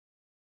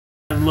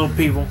Little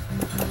people,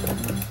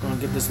 gonna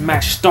get this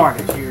match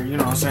started here, you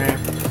know what I'm saying?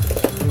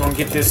 We're gonna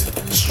get this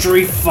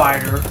Street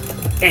Fighter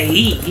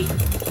AE.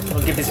 We're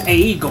gonna get this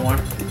AE going.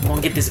 We're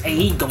gonna get this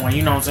AE going,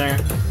 you know what I'm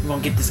saying? We're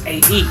gonna get this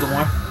AE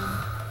going.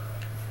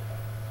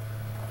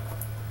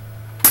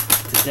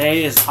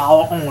 Today is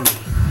all Oni.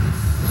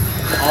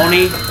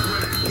 Oni,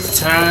 it's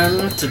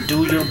time to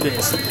do your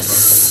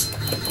business.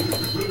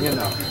 You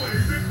know.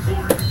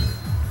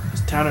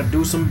 It's time to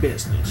do some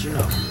business, you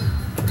know.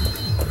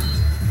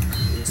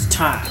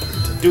 Time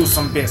to do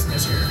some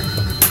business here.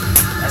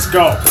 Let's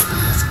go.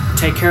 Let's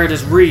take care of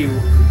this Ryu.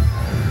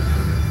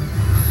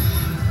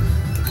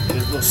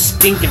 This little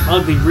stinking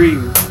ugly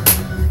Ryu.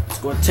 Let's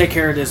go take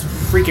care of this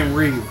freaking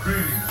Ryu.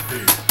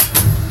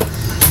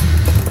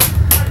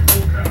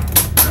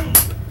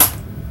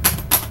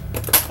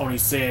 Oni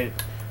said,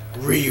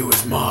 Ryu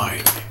is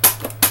mine.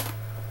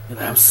 And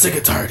I'm sick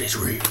and tired of these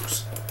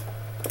Ryus.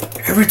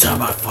 Every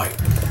time I fight,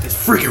 it's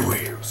freaking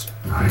Ryus.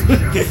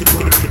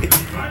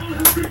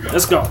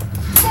 Let's go.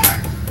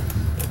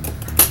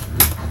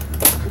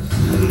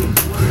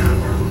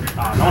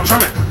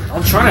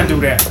 Don't try to do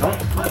that. Don't.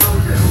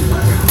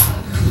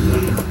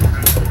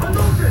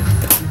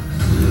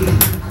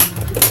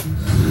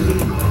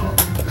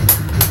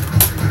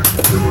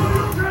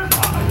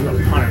 You're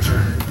a Punisher.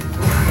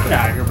 Get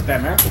out of here with that,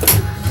 man.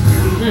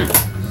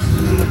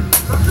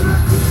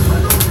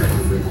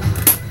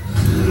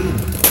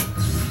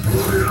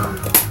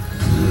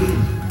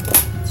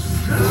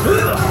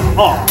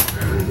 Oh.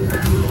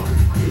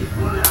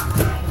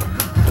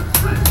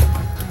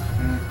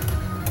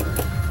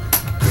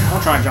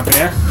 Don't try and jump in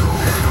there.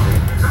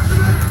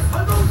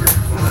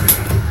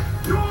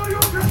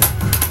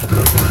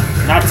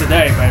 Not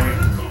today, baby.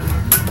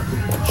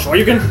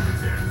 Shoryuken?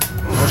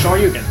 No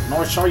Shoryuken. No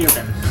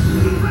Shoryuken.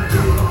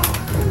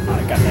 I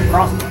got that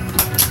cross.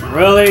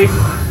 Really?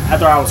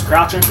 After I was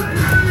crouching?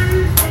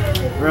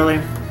 Really?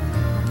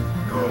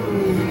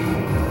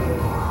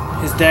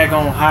 His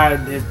daggone hide,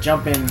 his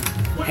jumping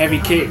heavy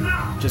kick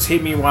just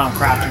hit me while I'm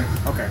crouching.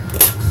 Okay.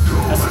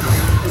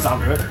 That's all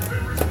good.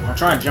 I'm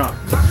trying to jump.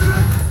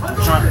 I'm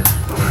trying to.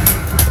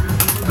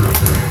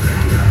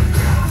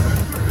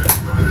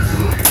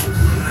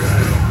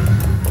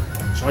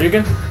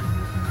 Shoryuken?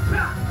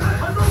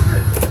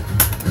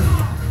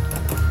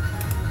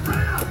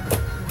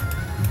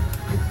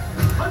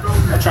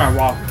 Don't try and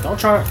walk. Don't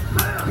try.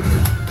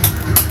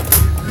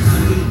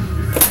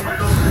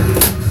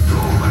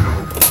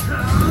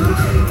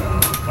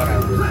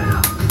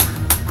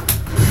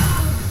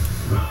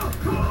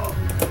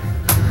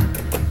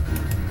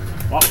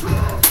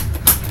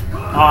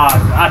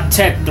 I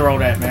tech throw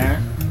that,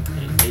 man.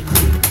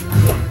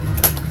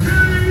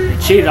 They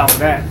cheated off of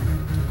that.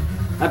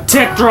 I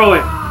tech throw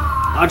it.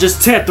 I'll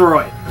just tech throw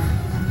it.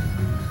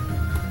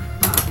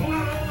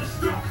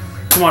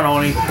 Come on,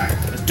 Oni.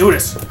 Let's do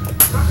this.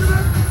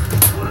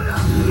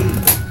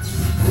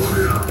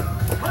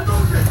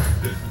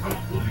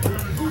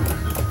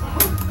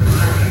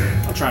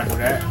 I'm trying to do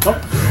that.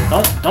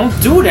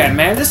 Don't do that,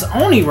 man. This is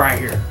Oni right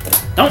here.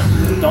 Don't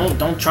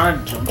try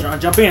to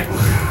jump in.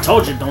 I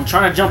told you, don't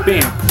try to jump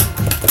in.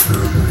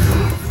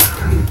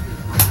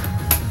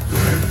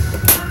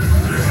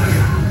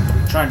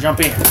 Try and jump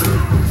in.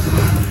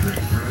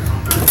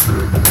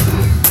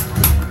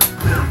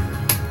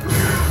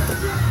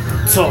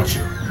 Told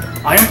you.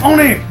 I am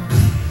Oni!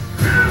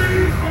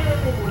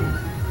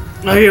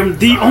 I am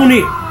the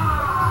Oni!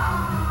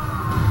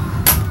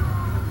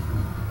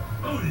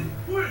 Oni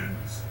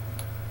wins!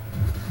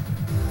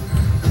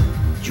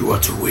 You are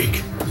too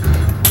weak.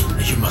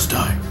 You must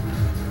die.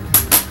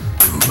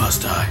 You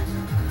must die.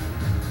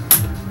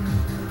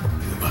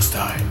 You must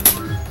die.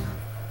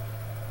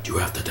 You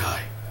have to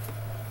die.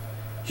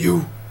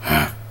 You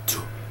have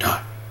to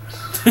die.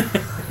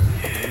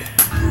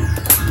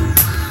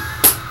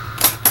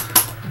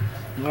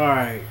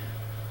 Alright.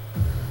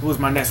 Who's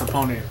my next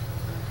opponent?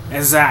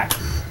 And Zach.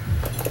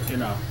 You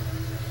know.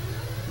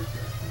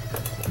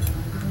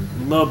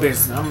 I'm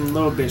a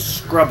little bit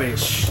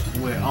scrubbish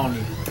with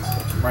Oni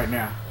right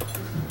now.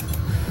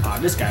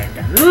 This guy ain't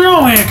got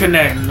no hand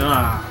connection.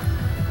 Nah.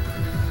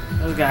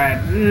 This guy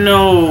had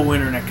no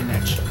internet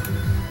connection.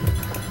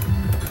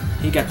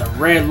 He got the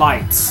red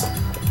lights.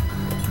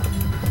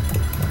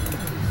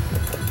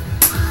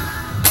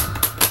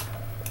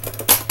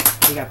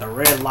 He got the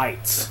red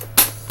lights.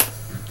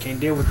 Can't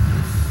deal with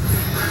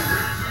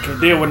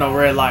no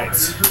red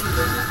lights.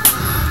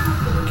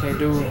 Can't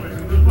do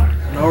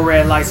no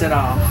red lights at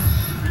all.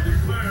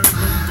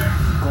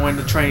 Going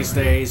to train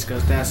stage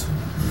because that's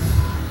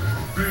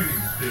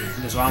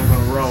what I'm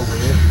gonna roll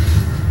with it.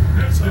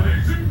 So,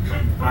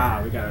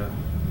 we got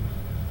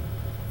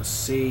a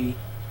C.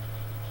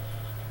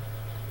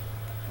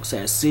 What's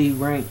that? C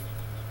rank.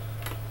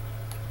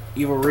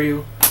 Evil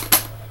Ryu.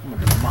 I'm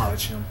gonna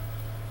demolish him.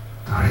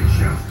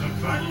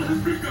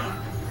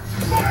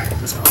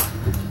 Let's go.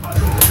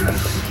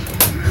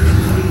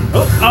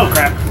 Oh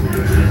crap.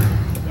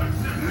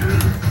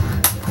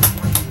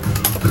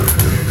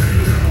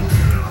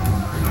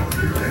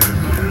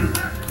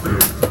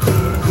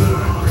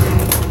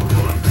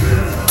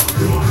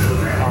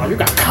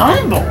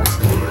 combos.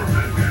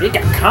 He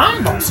got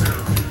combos.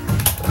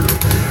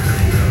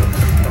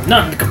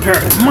 Nothing to compare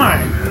to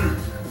mine.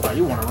 Oh,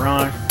 you wanna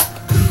run?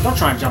 Don't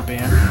try and jump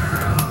in.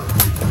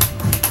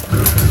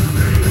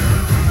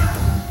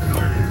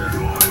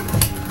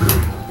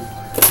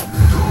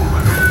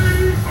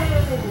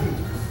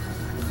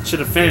 Should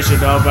have finished it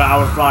though, but I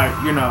was like,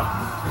 you know,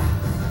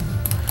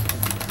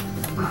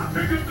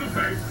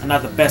 I'm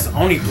not the best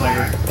Oni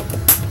player.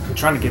 I'm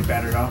trying to get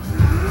better though.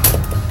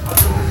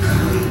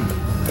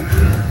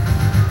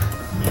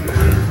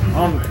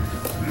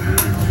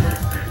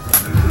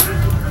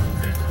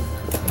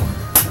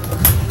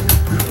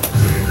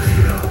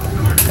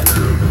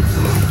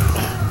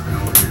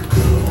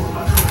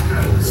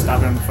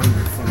 Stop him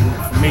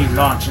from me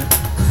launching.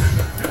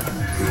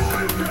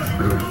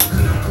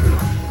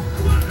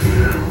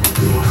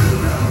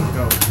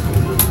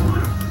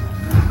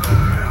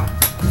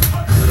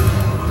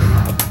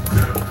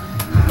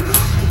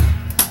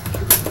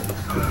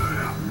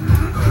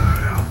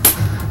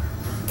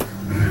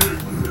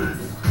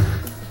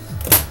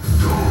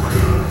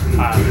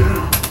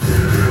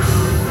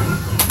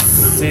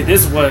 See,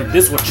 this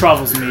what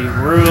troubles me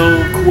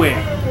real quick.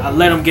 I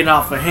let him get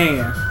off a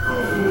hand,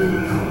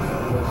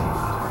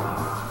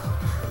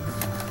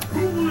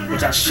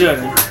 which I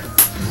shouldn't.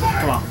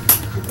 Come on.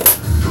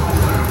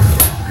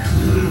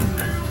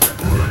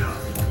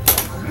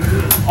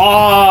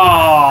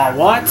 Oh,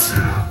 what?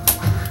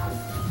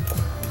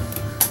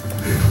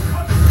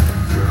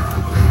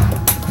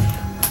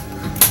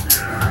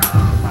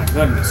 My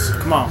goodness.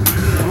 Come on.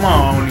 Come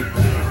on, Oni.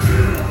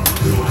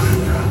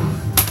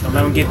 Don't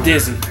let him get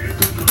dizzy.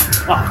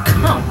 Oh,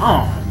 come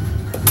on.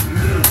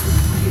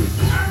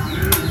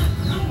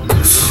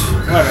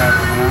 Whatever,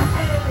 man.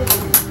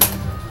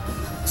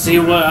 See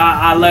what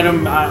I let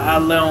him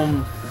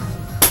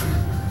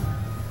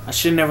I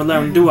should never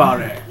let him do all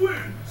that.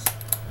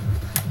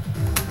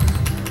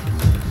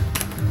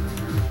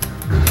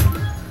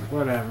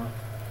 Whatever.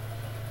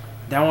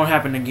 That won't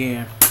happen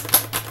again.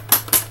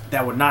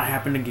 That would not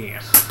happen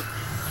again.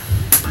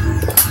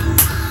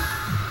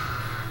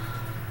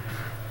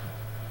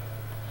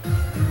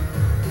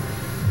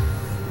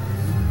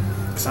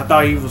 I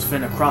thought he was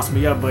finna cross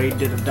me up, but he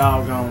did a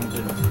doggone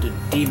the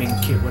demon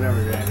kick,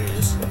 whatever that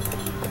is.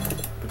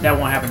 But that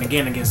won't happen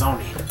again against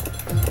Oni.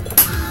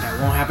 That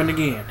won't happen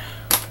again.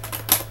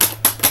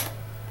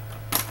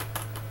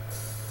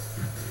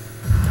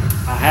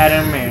 I had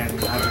him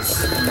and I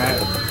just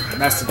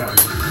messed it up.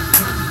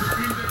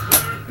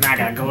 Now I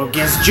gotta go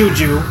against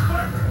Juju.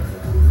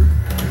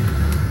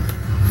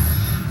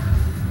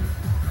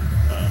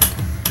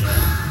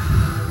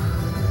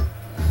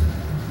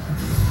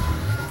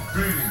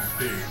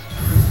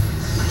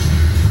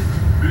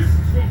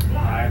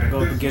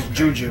 Against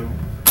Juju.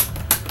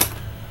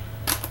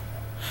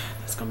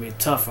 It's gonna be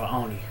tough for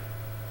Oni.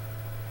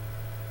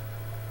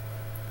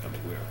 It's gonna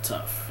be real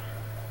tough.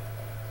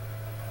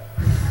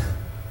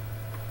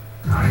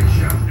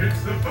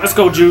 Let's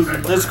go,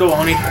 Juju. Let's go,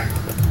 Oni.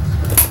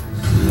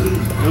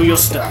 Do your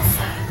stuff.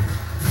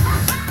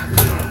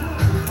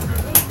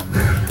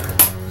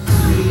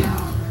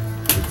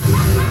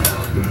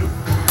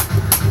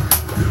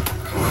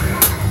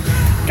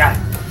 Got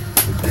it.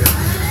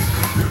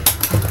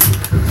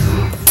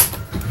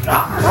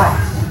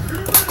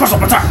 Cross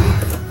up attack!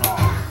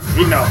 Oh,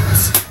 he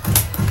knows.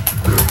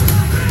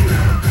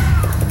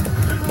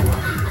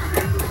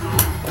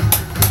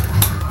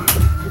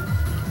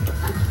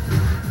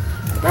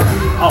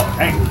 Oh,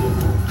 dang.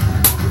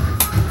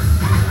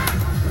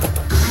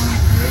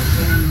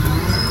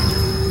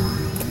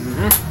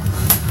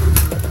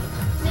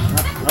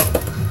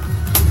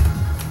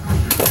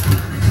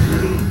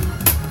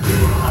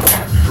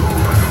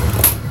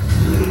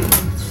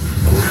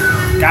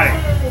 Got it.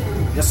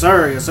 Yes,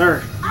 sir. Yes,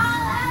 sir.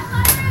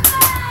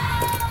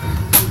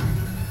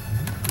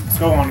 Let's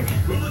go, Oni.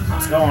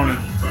 Let's go, Oni.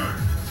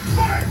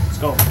 Let's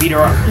go. Beat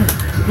her up.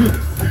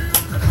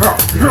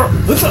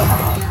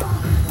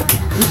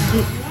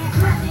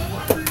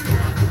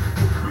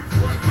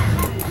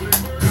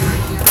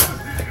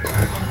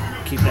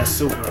 Keep that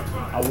super.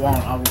 I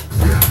won't.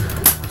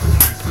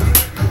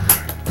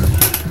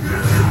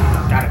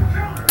 Got it.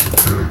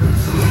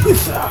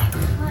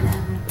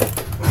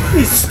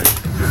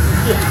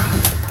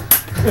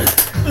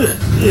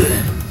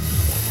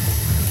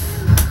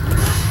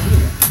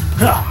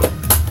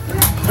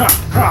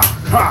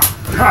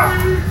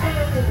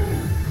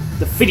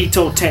 The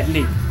finito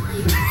technique.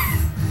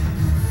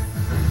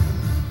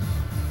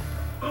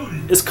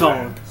 It's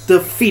called the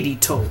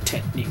finito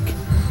technique.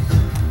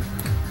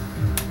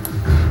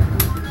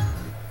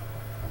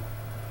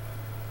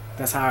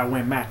 That's how I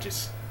win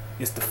matches.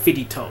 It's the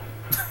finito.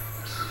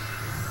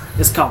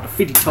 It's called the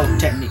finito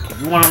technique.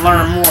 If you want to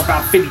learn more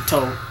about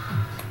finito,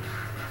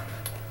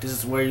 this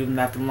is where you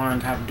have to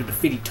learn how to do the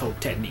finito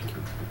technique.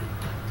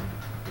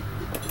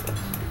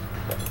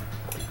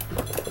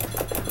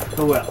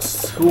 Who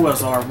else? Who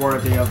else are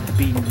worthy of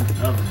beating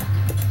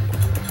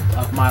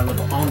of my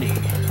little Oni?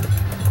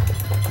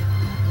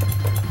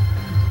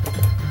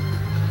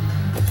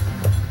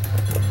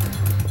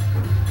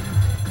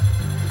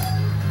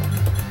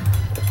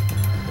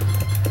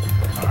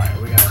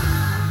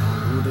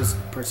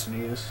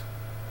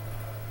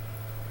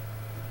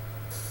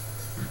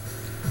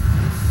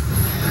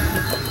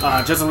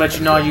 Just to let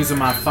you know, I'm using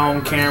my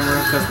phone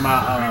camera because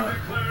my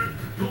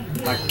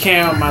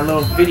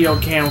little video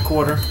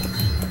camcorder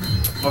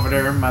over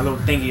there, my little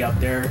thingy up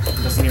there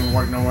doesn't even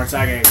work no more, so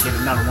I gotta get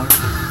another one.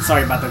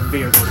 Sorry about the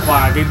video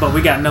quality, but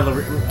we got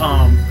another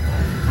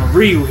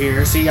Ryu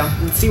here. See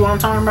what I'm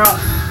talking about?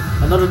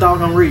 Another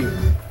doggone Ryu.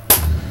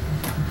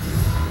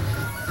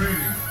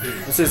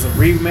 This is a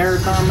Ryu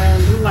marathon,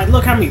 man. Like,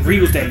 look how many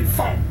Ryus that he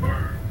fought.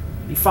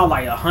 He fought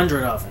like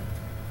 100 of them.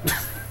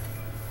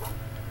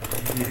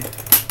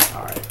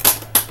 All right.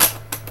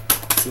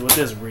 Let's see what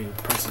this Ryu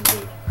person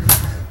do.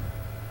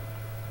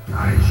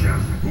 I shall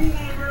be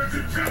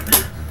American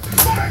champion.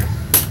 Fight!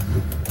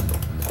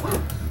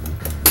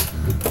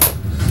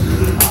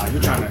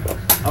 You're trying to.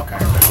 Okay.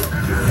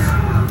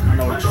 I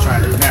know what you're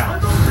trying to do now.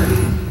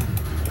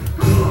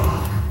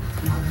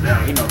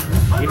 Yeah, he know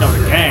the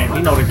game.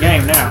 He know the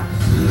game now.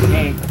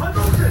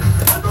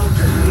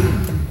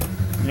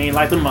 He ain't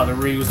like the mother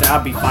Ryus that I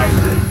be fighting.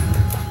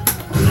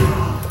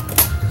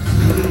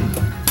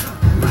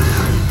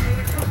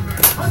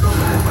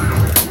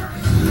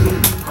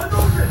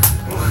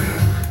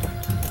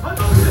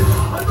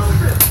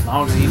 As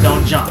long as he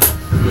don't jump.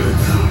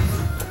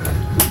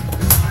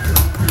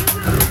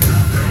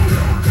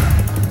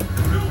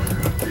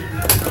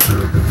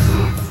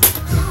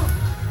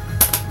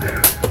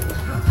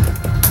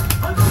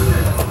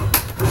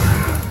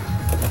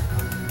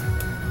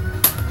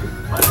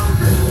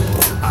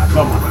 I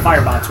throw my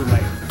fireball too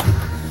late.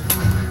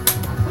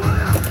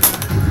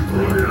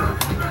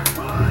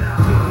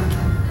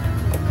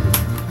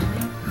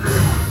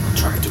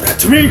 Try to do that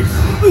to me!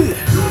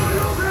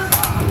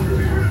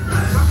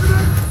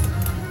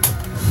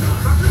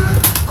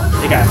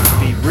 They gotta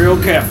be real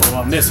careful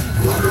on this one.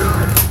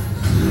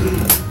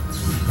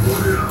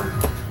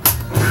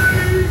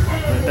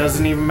 It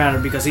doesn't even matter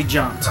because he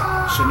jumped.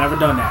 Should never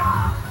done that.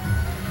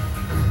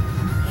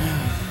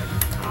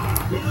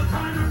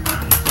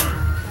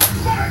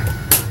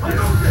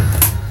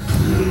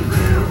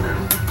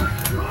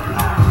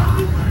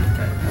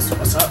 Okay, that's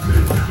what's up.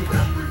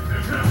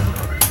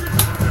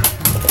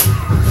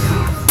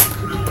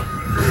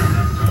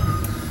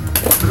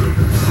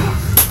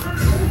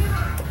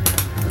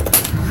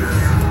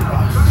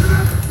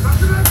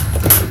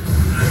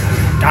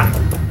 Got it.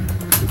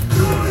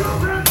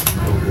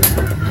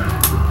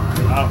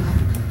 Oh,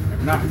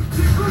 maybe not.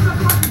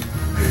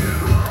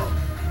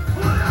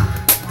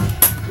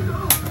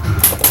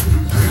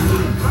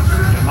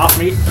 Get him off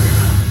me.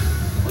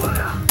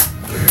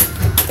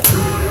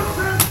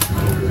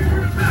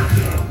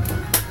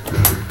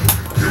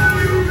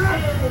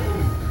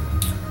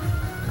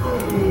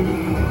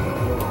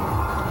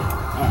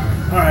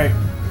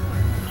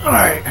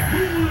 Alright.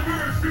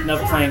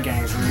 Enough playing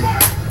games, really.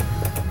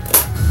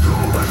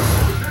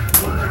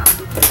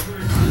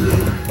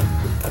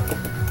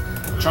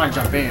 Try and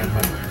jump in,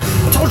 but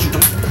I told you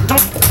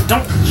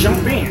don't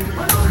jump in.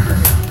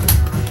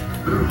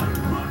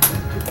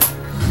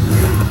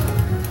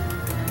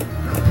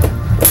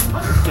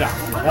 Get out.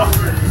 Walk.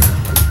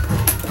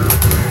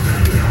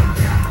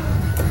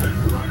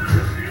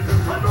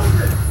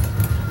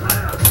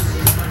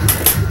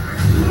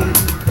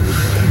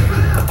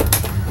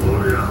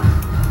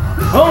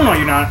 Oh no,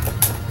 you're not.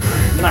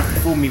 You're not gonna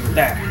fool me with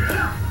that.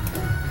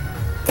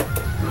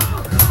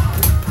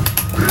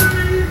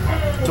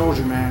 I told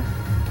you, man.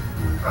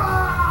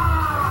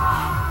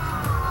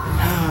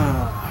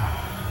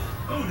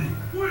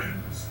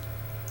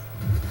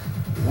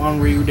 One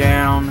Ryu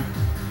down.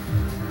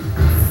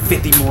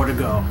 50 more to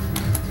go.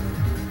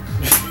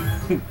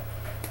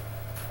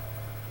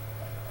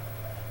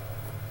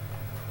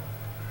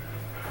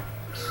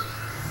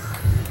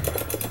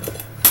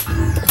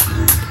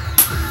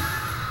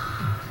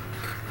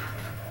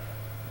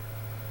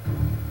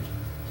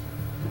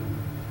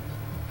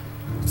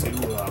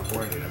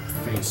 Ready to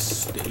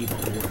face the evil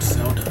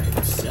Lordzelda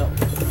himself.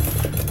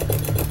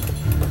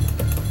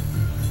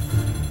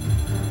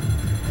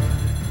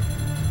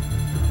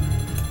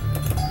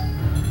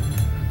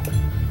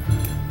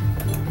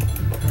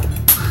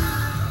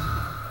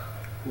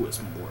 Who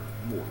is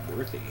more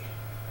worthy?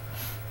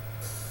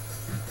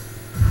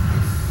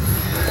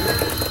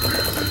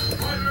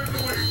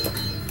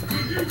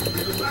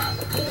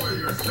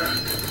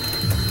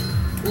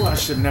 Who I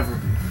should never,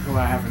 who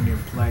I haven't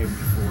even played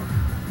before.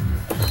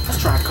 Let's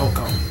try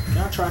Coco. Can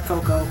I try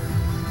Coco?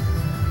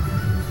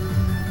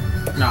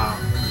 Nah,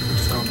 we're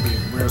just gonna be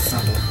real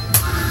simple.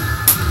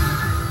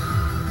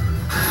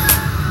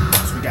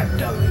 So we got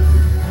Dudley.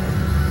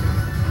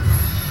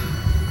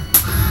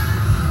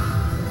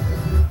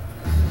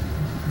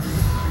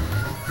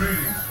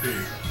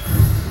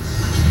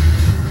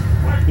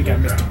 We got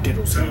Mr.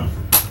 Diddles here.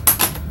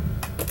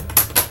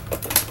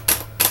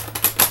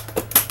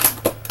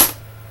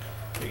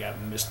 We got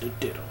Mr.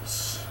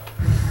 Diddles.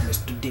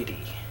 Mr. Diddy.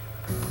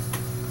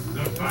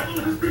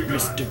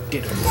 Mr.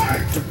 Diddles,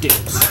 Mr.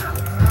 Diddles.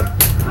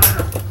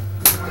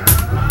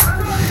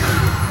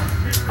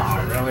 Oh,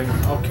 really?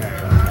 Okay.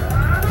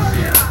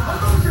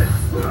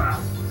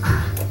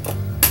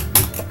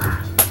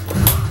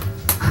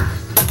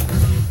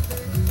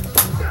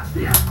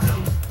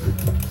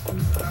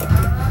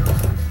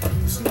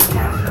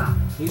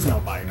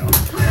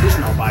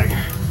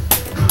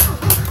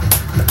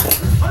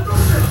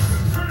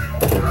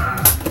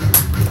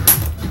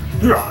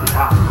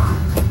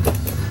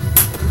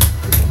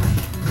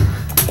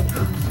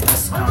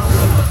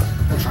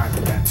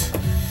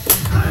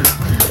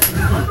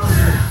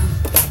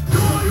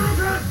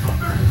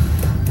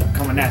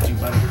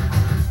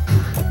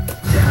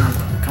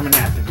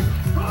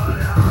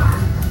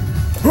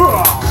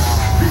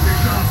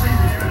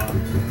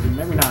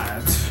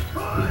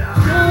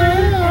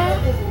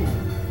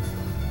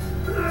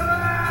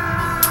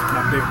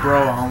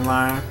 bro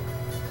online.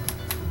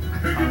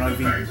 I don't know if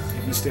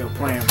he's still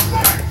playing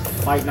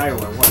Fight Night or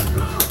what.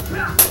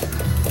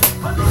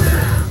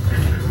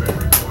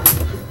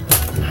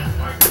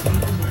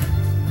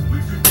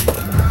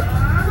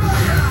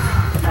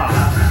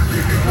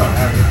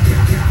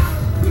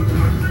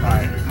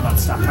 Alright, I'm about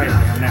to stop fighting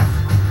with him now.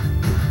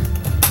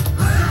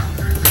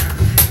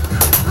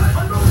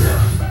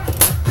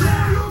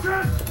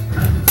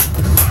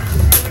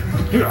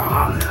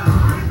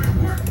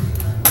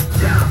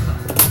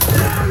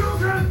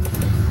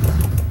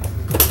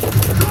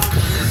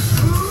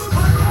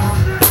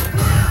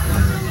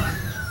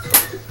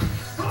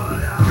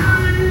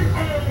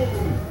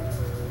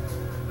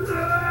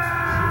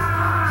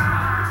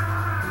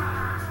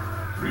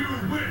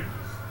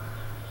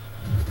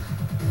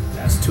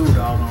 That's too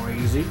doggone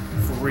easy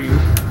for real.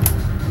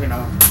 You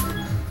know,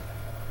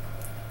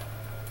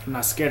 I'm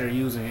not scared of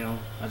using him.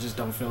 I just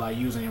don't feel like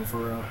using him for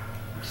real.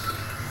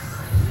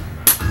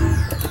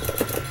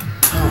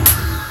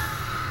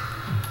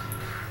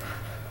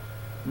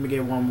 Let me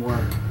get one more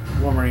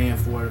in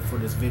for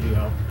this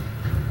video.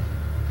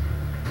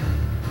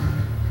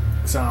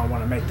 So I don't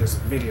want to make this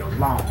video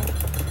long.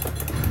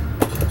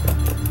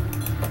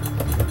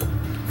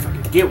 If I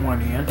could get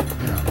one in,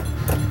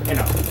 you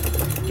know,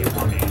 get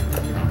one in,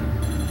 you know.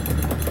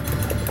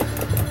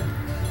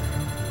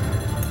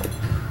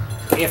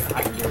 If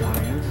I can get one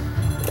in,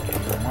 get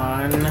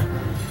one.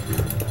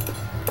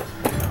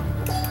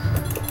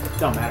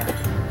 Don't matter.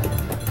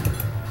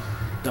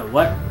 The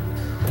what?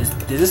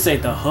 Did this say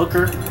the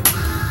hooker?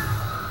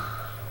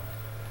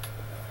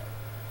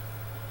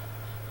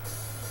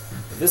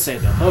 If this say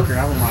the hooker,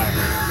 I'm like,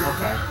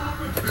 okay.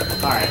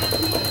 Alright.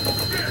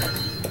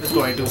 Let's go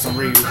ahead and do some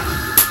Ryu.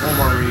 One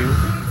more Ryu.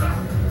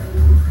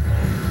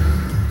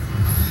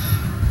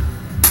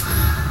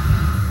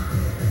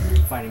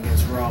 Fighting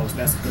against Rose,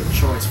 that's a good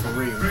choice for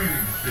Ryu.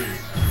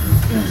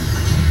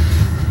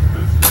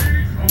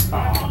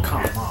 Oh,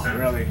 come on,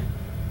 really?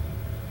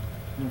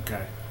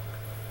 Okay.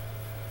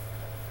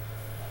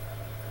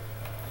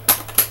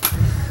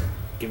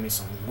 Give me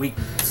some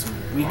weaker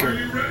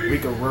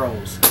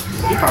rolls.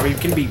 He probably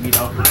can beat me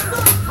though.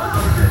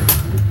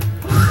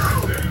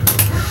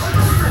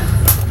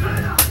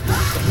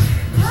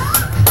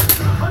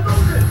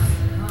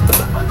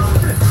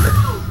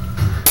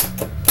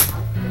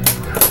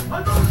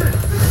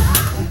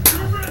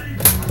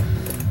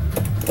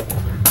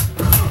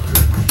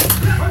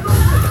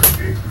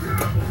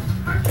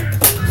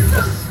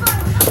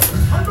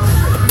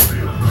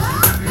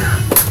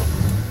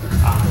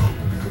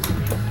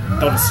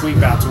 Throw the sweep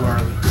out too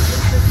early.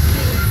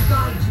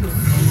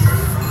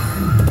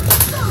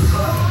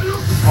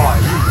 Oh,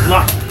 you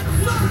lucky.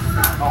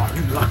 Oh,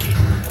 you lucky.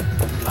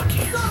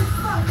 Lucky.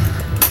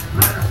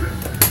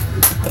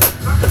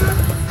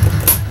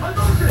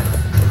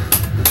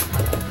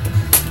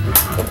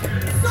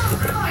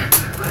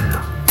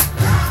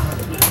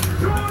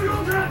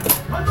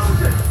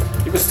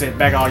 You can sit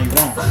back all you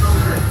want.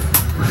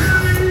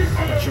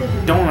 But you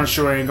don't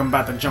sure ain't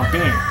about to jump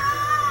in.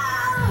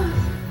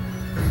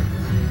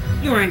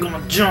 You ain't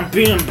gonna jump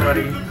in,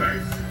 buddy.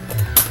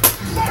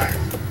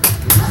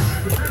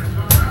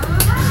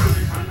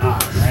 Ah,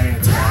 ran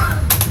into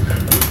that.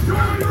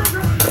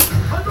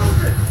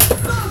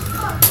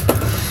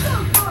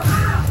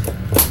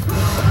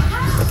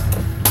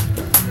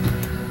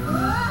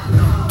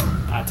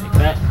 I'll take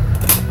that.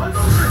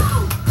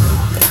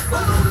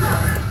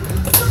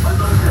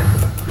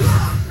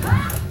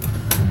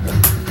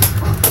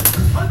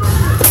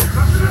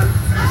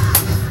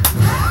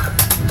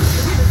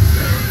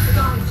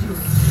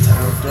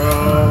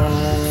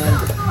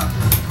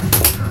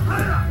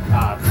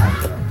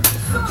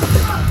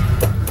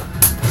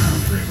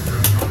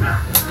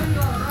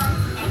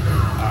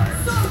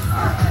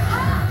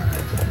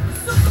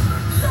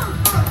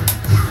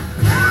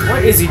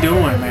 What is he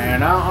doing,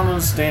 man? I don't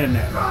understand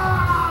that. I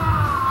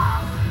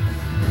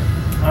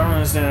don't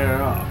understand it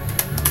at all.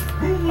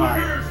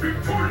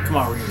 Alright. Come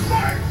on, Ryu.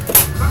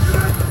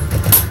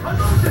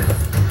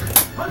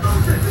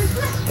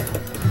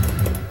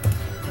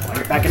 What are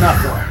you backing up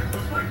for?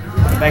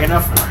 What are you backing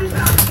up for?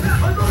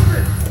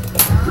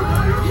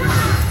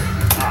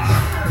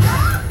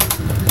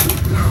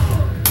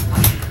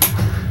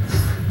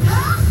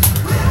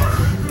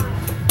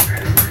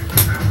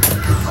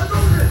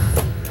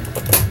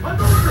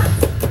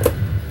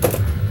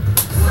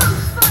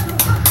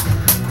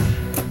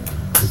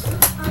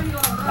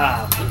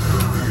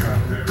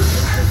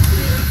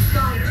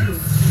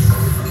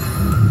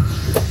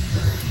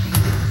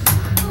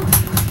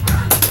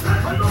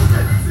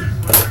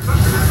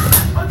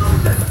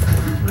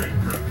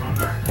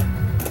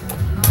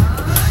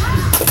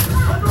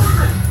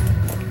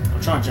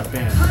 Trying to jump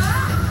in.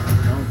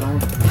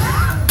 Don't.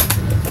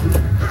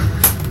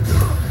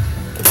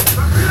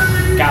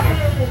 Got him.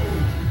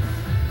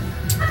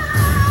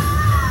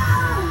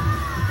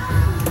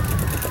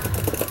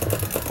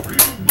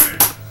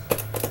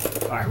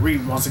 Alright,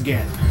 Reed once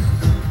again.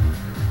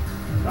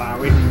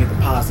 We need to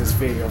pause this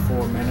video for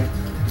a minute.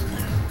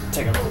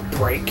 Take a little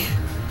break.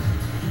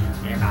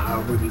 And I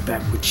will be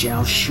back with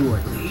y'all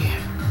shortly.